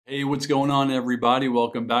Hey, what's going on everybody?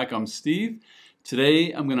 Welcome back. I'm Steve.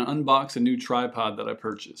 Today I'm going to unbox a new tripod that I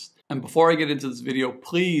purchased. And before I get into this video,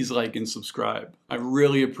 please like and subscribe. I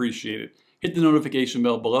really appreciate it. Hit the notification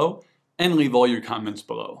bell below and leave all your comments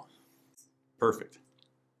below. Perfect.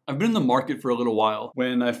 I've been in the market for a little while.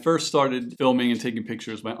 When I first started filming and taking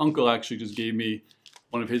pictures, my uncle actually just gave me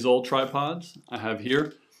one of his old tripods I have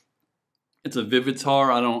here. It's a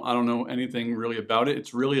Vivitar. I don't know anything really about it.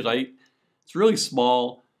 It's really light. It's really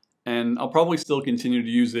small. And I'll probably still continue to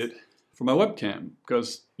use it for my webcam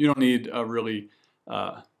because you don't need a really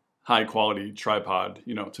high quality tripod,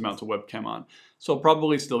 to mount a webcam on. So I'll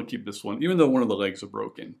probably still keep this one, even though one of the legs are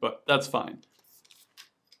broken, but that's fine.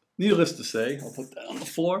 Needless to say, I'll put that on the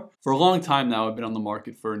floor. For a long time now, I've been on the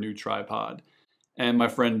market for a new tripod. And my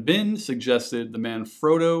friend Ben suggested the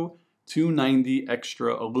Manfrotto 290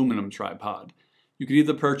 Xtra aluminum tripod. You could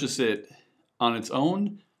either purchase it on its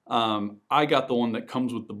own. I got the one that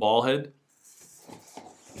comes with the ball head.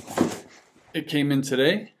 It came in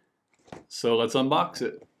today, so let's unbox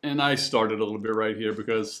it. And I started a little bit right here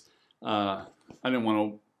because I didn't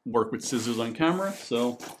want to work with scissors on camera,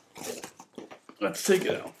 so let's take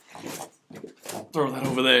it out. Throw that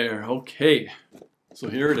over there. Okay, so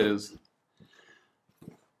here it is.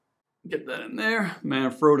 Get that in there.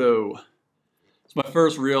 Manfrotto. It's my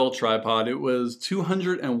first real tripod. It was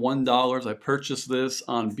 $201. I purchased this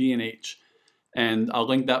on B&H, and I'll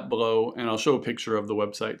link that below, and I'll show a picture of the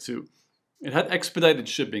website too. It had expedited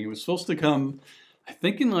shipping. It was supposed to come, I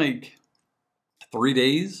think, in like 3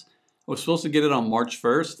 days. I was supposed to get it on March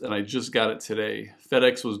 1st, and I just got it today.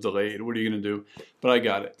 FedEx was delayed. What are you gonna do? But I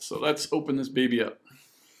got it. So let's open this baby up.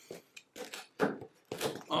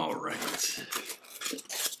 All right.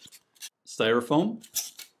 Styrofoam.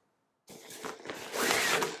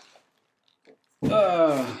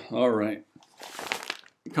 All right.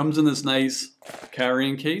 It comes in this nice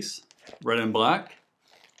carrying case, red and black.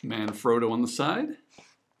 Manfrotto on the side.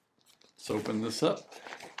 Let's open this up.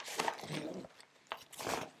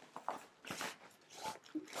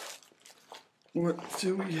 What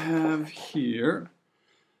do we have here?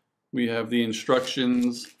 We have the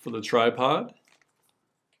instructions for the tripod.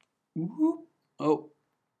 Woo-hoo. Oh,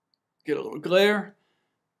 get a little glare.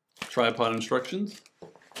 Tripod instructions.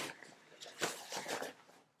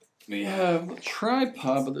 We have the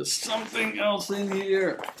tripod, but there's something else in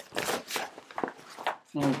here.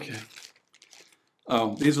 Okay.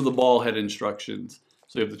 Oh, these are the ball head instructions.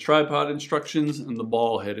 So you have the tripod instructions and the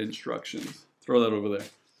ball head instructions. Throw that over there.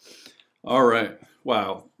 All right.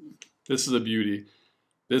 Wow. This is a beauty.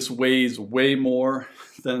 This weighs way more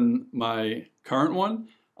than my current one.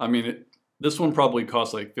 I mean, this one probably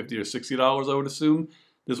cost like $50 or $60, I would assume.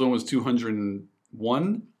 This one was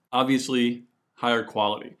 $201. Obviously, higher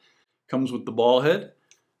quality. Comes with the ball head.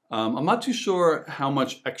 I'm not too sure how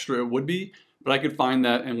much extra it would be, but I could find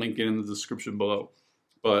that and link it in the description below.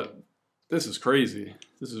 But this is crazy.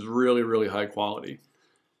 This is really, really high quality.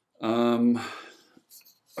 Let's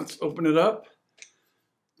open it up.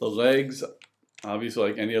 The legs, obviously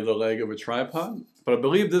like any other leg of a tripod, but I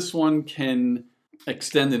believe this one can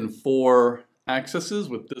extend in 4 axes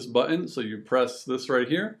with this button. So you press this right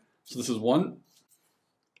here. So this is 1.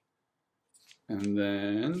 And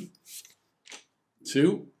then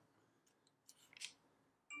 2,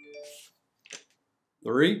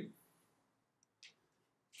 3,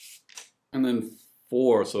 and then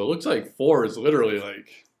 4. So it looks like 4 is literally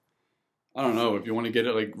like, I don't know, if you want to get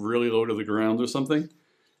it like really low to the ground or something.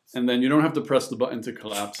 And then you don't have to press the button to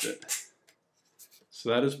collapse it.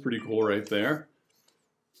 So that is pretty cool right there.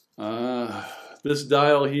 This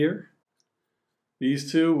dial here, these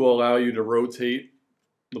two will allow you to rotate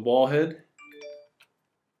the ball head.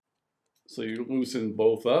 So you loosen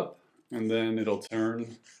both up, and then it'll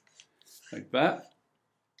turn like that.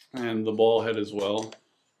 And the ball head as well.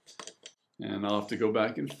 And I'll have to go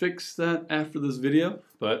back and fix that after this video,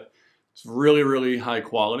 but it's really, really high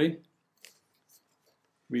quality.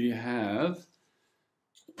 We have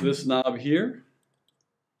this knob here.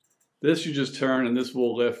 This you just turn, and this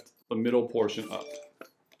will lift the middle portion up.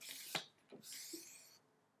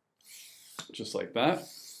 Just like that.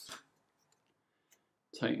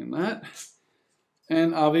 Tighten that.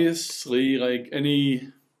 And obviously, like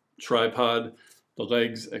any tripod, the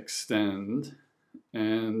legs extend.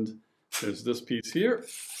 And there's this piece here.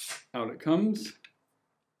 Out it comes.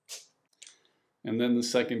 And then the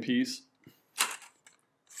second piece.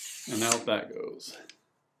 And out that goes.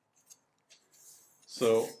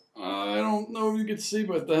 So, I don't know if you can see,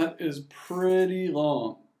 but that is pretty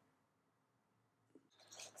long.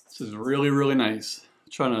 This is really, really nice.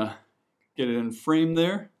 I'm trying to get it in frame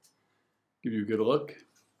there. Give you a good look.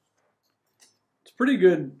 It's pretty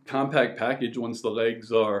good compact package once the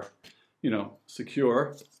legs are,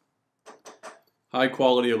 secure. High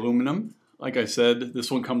quality aluminum. Like I said,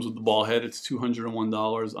 this one comes with the ball head. It's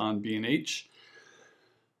 $201 on B&H.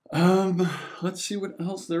 Let's see what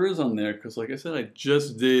else there is on there, because like I said, I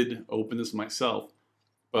just did open this myself,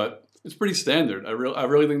 but it's pretty standard. I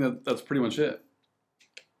really think that that's pretty much it.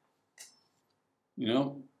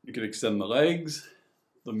 You can extend the legs.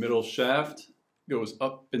 The middle shaft goes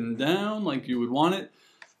up and down like you would want it.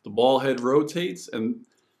 The ball head rotates, and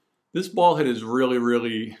this ball head is really,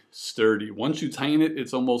 really sturdy. Once you tighten it,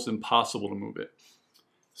 it's almost impossible to move it.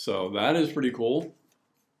 So that is pretty cool.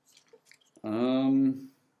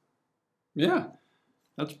 Yeah,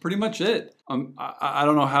 that's pretty much it. I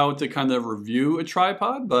don't know how to kind of review a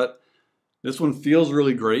tripod, but this one feels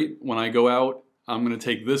really great. When I go out, I'm going to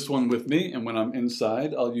take this one with me, and when I'm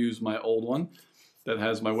inside, I'll use my old one that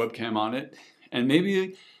has my webcam on it. And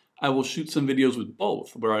maybe I will shoot some videos with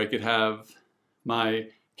both, where I could have my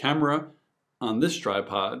camera on this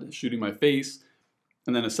tripod shooting my face,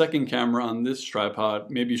 and then a second camera on this tripod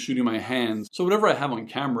maybe shooting my hands. So whatever I have on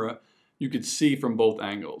camera, you could see from both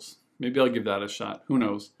angles. Maybe I'll give that a shot. Who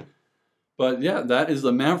knows? But yeah, that is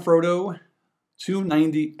the Manfrotto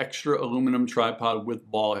 290 Xtra aluminum tripod with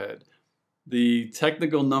ball head. The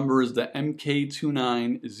technical number is the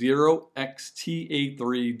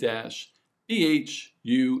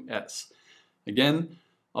MK290XTA3-BHUS. Again,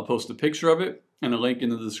 I'll post a picture of it and a link in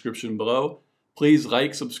the description below. Please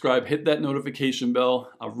like, subscribe, hit that notification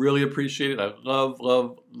bell. I really appreciate it. I love,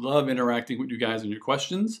 love, love interacting with you guys and your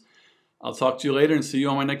questions. I'll talk to you later and see you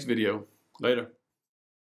on my next video. Later.